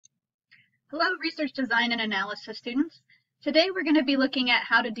Hello, research design and analysis students. Today we're going to be looking at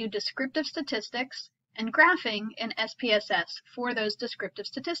how to do descriptive statistics and graphing in SPSS for those descriptive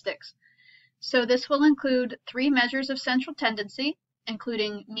statistics. So this will include 3 measures of central tendency,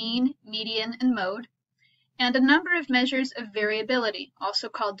 including mean, median, and mode, and a number of measures of variability, also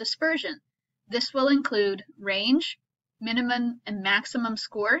called dispersion. This will include range, minimum and maximum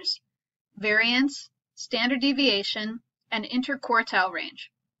scores, variance, standard deviation, and interquartile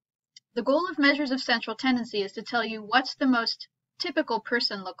range. The goal of measures of central tendency is to tell you what's the most typical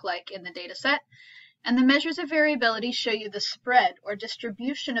person look like in the data set, and the measures of variability show you the spread or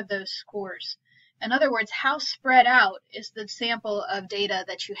distribution of those scores. In other words, how spread out is the sample of data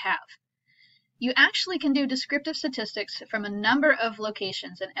that you have. You actually can do descriptive statistics from a number of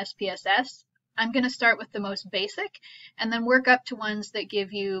locations in SPSS. I'm going to start with the most basic and then work up to ones that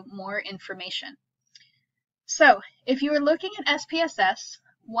give you more information. So if you are looking at SPSS,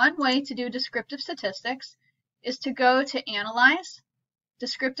 one way to do descriptive statistics is to go to Analyze,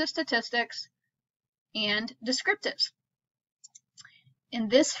 Descriptive Statistics, and Descriptives. In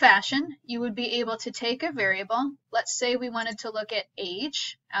this fashion, you would be able to take a variable, let's say we wanted to look at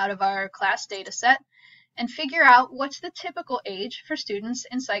age out of our class data set, and figure out what's the typical age for students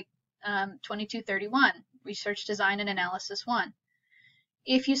in Psych 2231, Research Design and Analysis 1.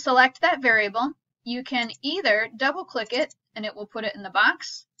 If you select that variable, you can either double-click it and it will put it in the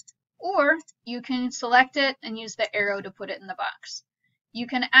box, or you can select it and use the arrow to put it in the box. You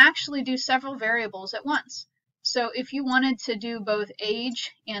can actually do several variables at once. So if you wanted to do both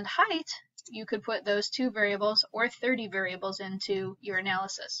age and height, you could put those 2 variables or 30 variables into your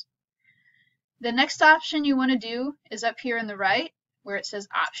analysis. The next option you want to do is up here on the right where it says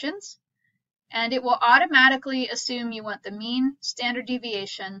Options, and it will automatically assume you want the mean, standard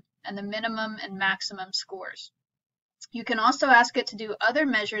deviation, and the minimum and maximum scores. You can also ask it to do other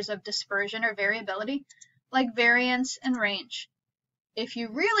measures of dispersion or variability, like variance and range. If you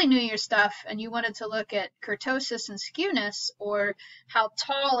really knew your stuff and you wanted to look at kurtosis and skewness, or how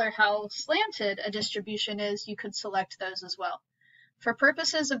tall or how slanted a distribution is, you could select those as well. For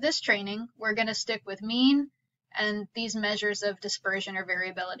purposes of this training, we're going to stick with mean and these measures of dispersion or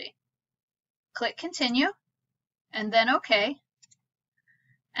variability. Click Continue, and then OK,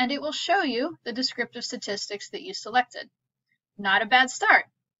 and it will show you the descriptive statistics that you selected. Not a bad start.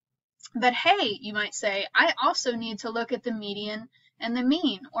 But hey, you might say, I also need to look at the median and the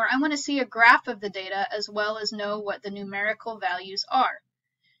mean, or I want to see a graph of the data as well as know what the numerical values are.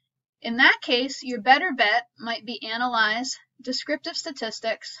 In that case, your better bet might be Analyze, Descriptive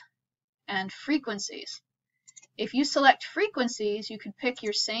Statistics, and Frequencies. If you select frequencies, you could pick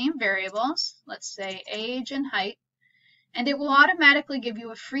your same variables, let's say age and height, and it will automatically give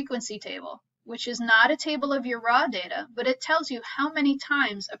you a frequency table, which is not a table of your raw data, but it tells you how many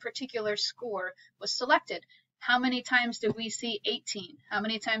times a particular score was selected. How many times did we see 18? How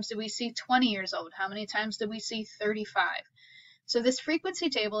many times did we see 20 years old? How many times did we see 35? So this frequency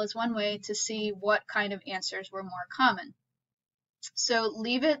table is one way to see what kind of answers were more common. So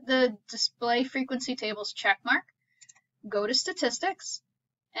leave it the Display Frequency Tables checkmark, go to Statistics,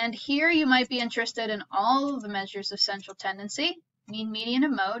 and here you might be interested in all of the measures of central tendency, mean, median,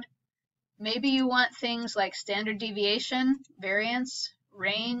 and mode. Maybe you want things like standard deviation, variance,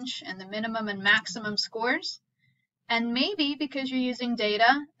 range, and the minimum and maximum scores. And maybe because you're using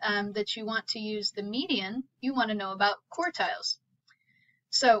data that you want to use the median, you want to know about quartiles.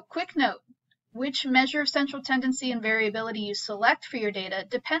 So quick note, which measure of central tendency and variability you select for your data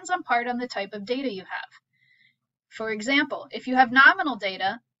depends on part on the type of data you have. For example, if you have nominal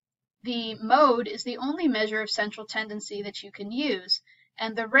data, the mode is the only measure of central tendency that you can use,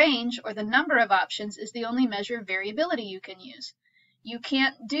 and the range or the number of options is the only measure of variability you can use. You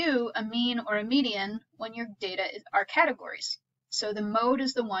can't do a mean or a median when your data are categories, so the mode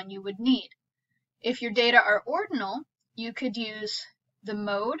is the one you would need. If your data are ordinal, you could use the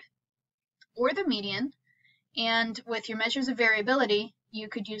mode or the median, and with your measures of variability, you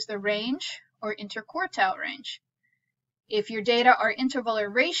could use the range or interquartile range. If your data are interval or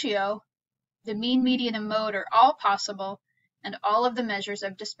ratio, the mean, median, and mode are all possible, and all of the measures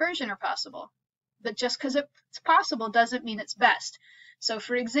of dispersion are possible. But just because it's possible doesn't mean it's best. So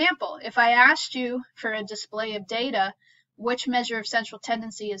for example, if I asked you for a display of data, which measure of central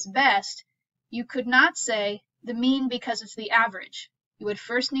tendency is best, you could not say the mean because it's the average. You would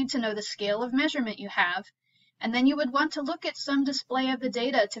first need to know the scale of measurement you have, and then you would want to look at some display of the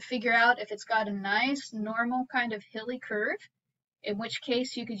data to figure out if it's got a nice, normal kind of hilly curve, in which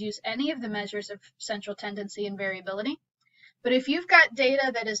case you could use any of the measures of central tendency and variability. But if you've got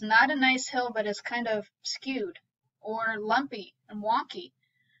data that is not a nice hill but is kind of skewed or lumpy and wonky,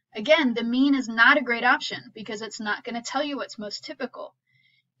 Again, the mean is not a great option because it's not going to tell you what's most typical.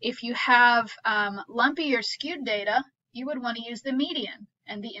 If you have lumpy or skewed data, you would want to use the median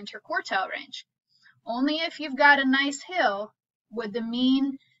and the interquartile range. Only if you've got a nice hill would the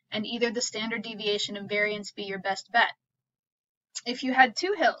mean and either the standard deviation and variance be your best bet. If you had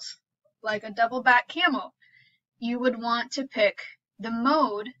two hills, like a double back camel, you would want to pick the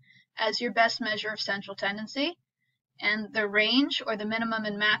mode as your best measure of central tendency and the range or the minimum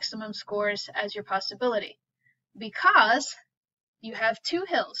and maximum scores as your possibility, because you have two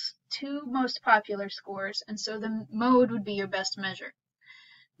hills, two most popular scores, and so the mode would be your best measure.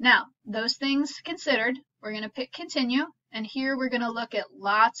 Now, those things considered, we're going to pick continue, and here we're going to look at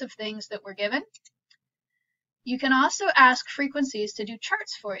lots of things that were given. You can also ask frequencies to do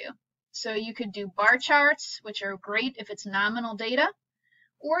charts for you. So you could do bar charts, which are great if it's nominal data,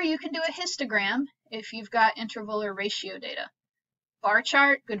 or you can do a histogram if you've got interval or ratio data. Bar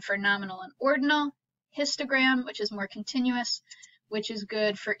chart, good for nominal and ordinal. Histogram, which is more continuous, which is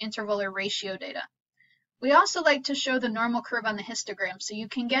good for interval or ratio data. We also like to show the normal curve on the histogram so you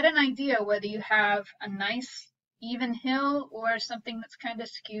can get an idea whether you have a nice even hill or something that's kind of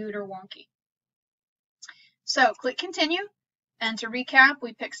skewed or wonky. So click continue, and to recap,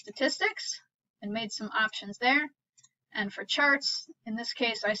 we picked statistics and made some options there. And for charts, in this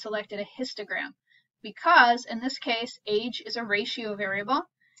case, I selected a histogram because in this case, age is a ratio variable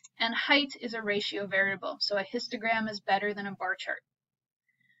and height is a ratio variable. So a histogram is better than a bar chart.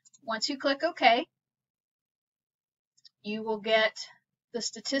 Once you click OK, you will get the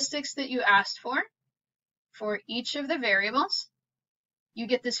statistics that you asked for each of the variables. You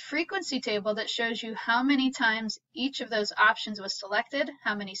get this frequency table that shows you how many times each of those options was selected,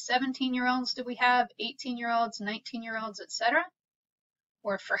 how many 17-year-olds did we have, 18-year-olds, 19-year-olds, etc.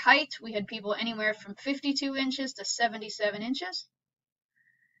 Or for height, we had people anywhere from 52 inches to 77 inches.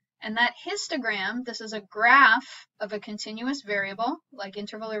 And that histogram, this is a graph of a continuous variable, like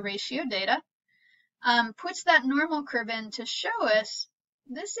interval or ratio data, puts that normal curve in to show us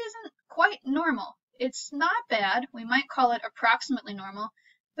this isn't quite normal. It's not bad. We might call it approximately normal,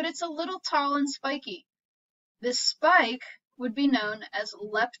 but it's a little tall and spiky. This spike would be known as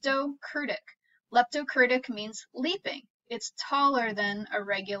leptokurtic. Leptokurtic means leaping. It's taller than a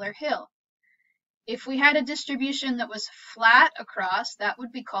regular hill. If we had a distribution that was flat across, that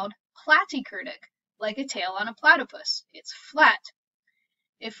would be called platykurtic, like a tail on a platypus. It's flat.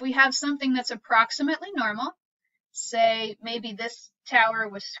 If we have something that's approximately normal, say maybe this tower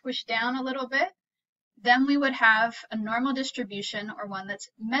was squished down a little bit, then we would have a normal distribution or one that's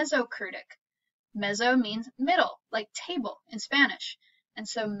mesokurtic. Meso means middle, like table in Spanish. And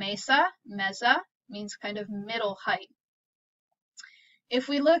so mesa means kind of middle height. If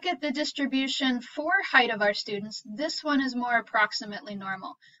we look at the distribution for height of our students, this one is more approximately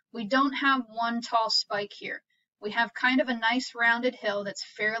normal. We don't have one tall spike here. We have kind of a nice rounded hill that's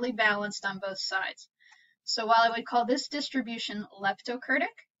fairly balanced on both sides. So while I would call this distribution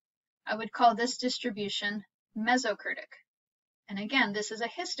leptokurtic, I would call this distribution mesokurtic. And again, this is a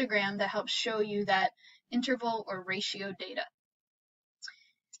histogram that helps show you that interval or ratio data.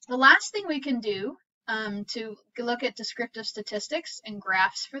 The last thing we can do to look at descriptive statistics and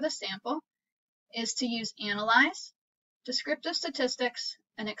graphs for the sample is to use Analyze, Descriptive Statistics,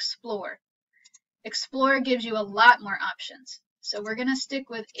 and Explore. Explore gives you a lot more options. So we're going to stick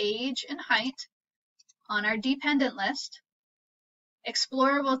with age and height on our dependent list.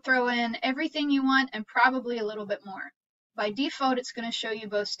 Explore will throw in everything you want and probably a little bit more. By default, it's going to show you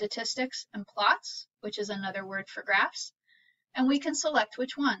both statistics and plots, which is another word for graphs, and we can select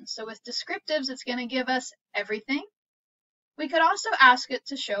which one. So with descriptives, it's going to give us everything. We could also ask it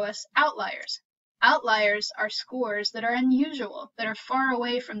to show us outliers. Outliers are scores that are unusual, that are far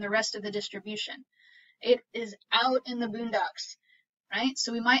away from the rest of the distribution. It is out in the boondocks, right?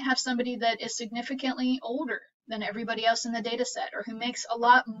 So we might have somebody that is significantly older than everybody else in the data set, or who makes a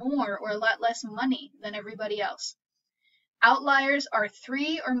lot more or a lot less money than everybody else. Outliers are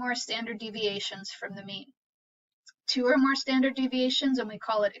 3 or more standard deviations from the mean. 2 or more standard deviations, and we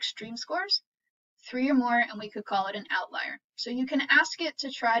call it extreme scores. 3 or more, and we could call it an outlier. So you can ask it to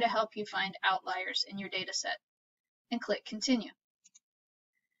try to help you find outliers in your data set. And click Continue.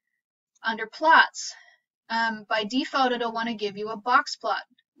 Under Plots, by default, it'll want to give you a box plot,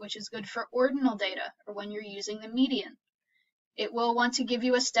 which is good for ordinal data, or when you're using the median. It will want to give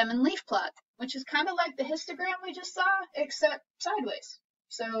you a stem and leaf plot, which is kind of like the histogram we just saw, except sideways.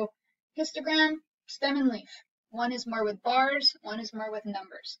 So histogram, stem and leaf. One is more with bars, one is more with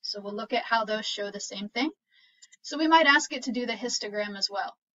numbers. So we'll look at how those show the same thing. So we might ask it to do the histogram as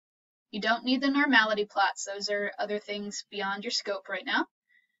well. You don't need the normality plots. Those are other things beyond your scope right now.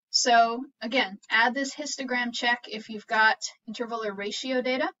 So again, add this histogram check if you've got interval or ratio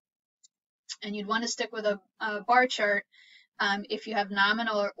data, and you'd want to stick with a bar chart if you have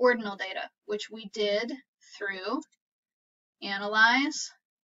nominal or ordinal data, which we did through analyze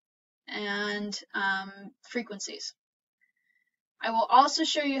and frequencies. I will also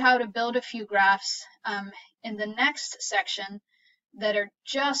show you how to build a few graphs in the next section that are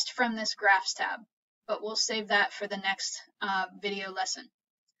just from this graphs tab, but we'll save that for the next video lesson.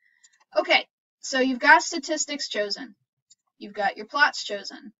 Okay, so you've got statistics chosen. You've got your plots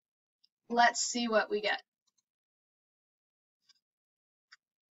chosen. Let's see what we get.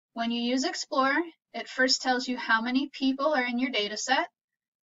 When you use Explore, it first tells you how many people are in your data set.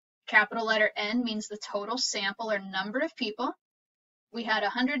 Capital letter N means the total sample or number of people. We had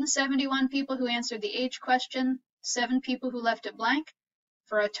 171 people who answered the age question, 7 people who left it blank,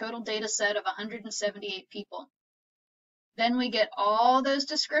 for a total data set of 178 people. Then we get all those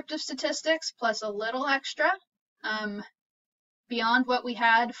descriptive statistics plus a little extra beyond what we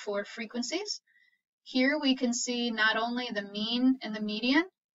had for frequencies. Here we can see not only the mean and the median,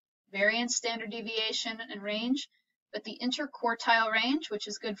 variance, standard deviation, and range, but the interquartile range, which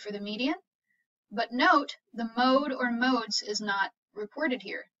is good for the median. But note, the mode or modes is not reported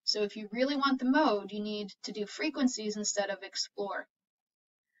here. So if you really want the mode, you need to do frequencies instead of Explore.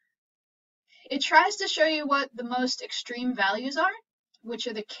 It tries to show you what the most extreme values are, which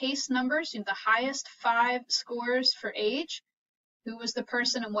are the case numbers, the highest 5 scores for age, who was the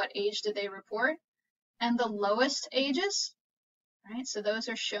person and what age did they report, and the lowest ages, right? So those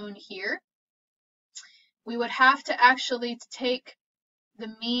are shown here. We would have to actually take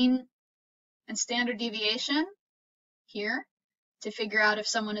the mean and standard deviation here to figure out if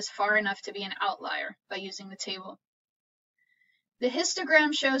someone is far enough to be an outlier by using the table. The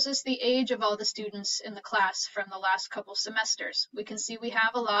histogram shows us the age of all the students in the class from the last couple semesters. We can see we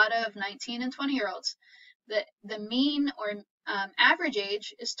have a lot of 19 and 20-year-olds. The mean or average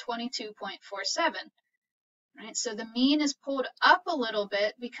age is 22.47. Right? So the mean is pulled up a little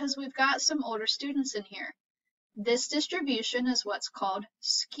bit because we've got some older students in here. This distribution is what's called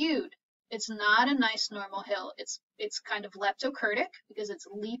skewed. It's not a nice normal hill. It's kind of leptokurtic because it's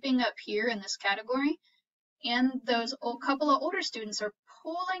leaping up here in this category. And those couple of older students are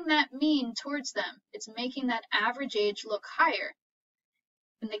pulling that mean towards them. It's making that average age look higher.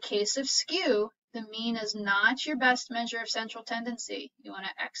 In the case of skew, the mean is not your best measure of central tendency. You want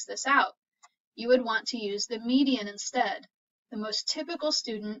to X this out. You would want to use the median instead. The most typical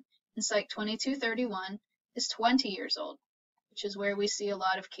student in Psych 2231 is 20 years old, which is where we see a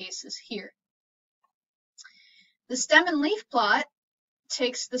lot of cases here. The stem and leaf plot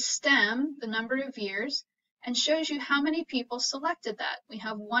takes the stem, the number of years, and shows you how many people selected that. We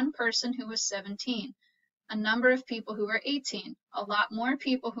have one person who was 17, a number of people who were 18, a lot more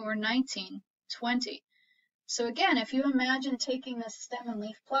people who were 19, 20. So again, if you imagine taking this stem and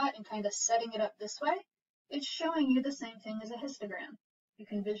leaf plot and kind of setting it up this way, it's showing you the same thing as a histogram. You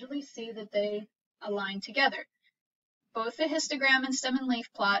can visually see that they align together. Both the histogram and stem and leaf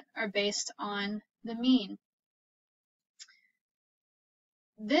plot are based on the mean.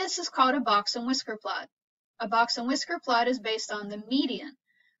 This is called a box and whisker plot. A box and whisker plot is based on the median.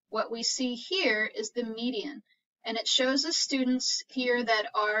 What we see here is the median, and it shows us students here that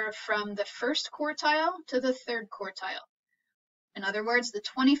are from the first quartile to the third quartile. In other words, the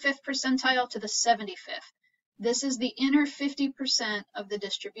 25th percentile to the 75th. This is the inner 50% of the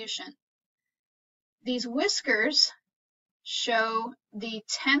distribution. These whiskers show the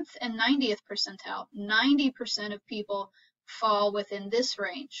 10th and 90th percentile. 90% of people fall within this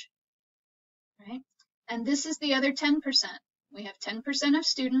range, right? And this is the other 10%. We have 10% of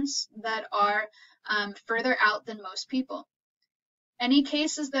students that are further out than most people. Any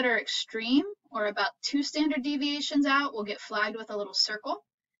cases that are extreme or about 2 standard deviations out will get flagged with a little circle.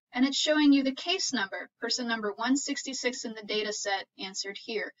 And it's showing you the case number. Person number 166 in the data set answered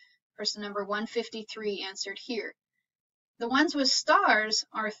here. Person number 153 answered here. The ones with stars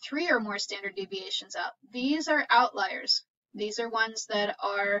are 3 or more standard deviations out. These are outliers. These are ones that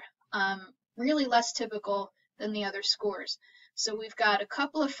are really less typical than the other scores. So we've got a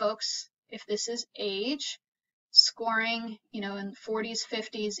couple of folks, if this is age, scoring, in 40s,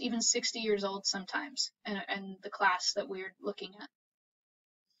 50s, even 60 years old sometimes, and the class that we're looking at.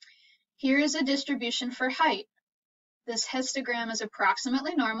 Here is a distribution for height. This histogram is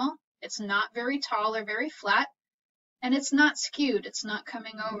approximately normal. It's not very tall or very flat, and it's not skewed. It's not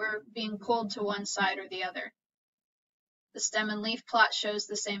coming over, being pulled to one side or the other. The stem and leaf plot shows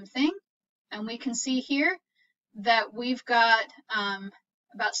the same thing, and we can see here that we've got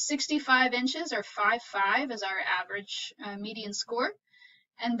about 65 inches, or 5.5 is our average median score,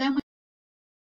 And then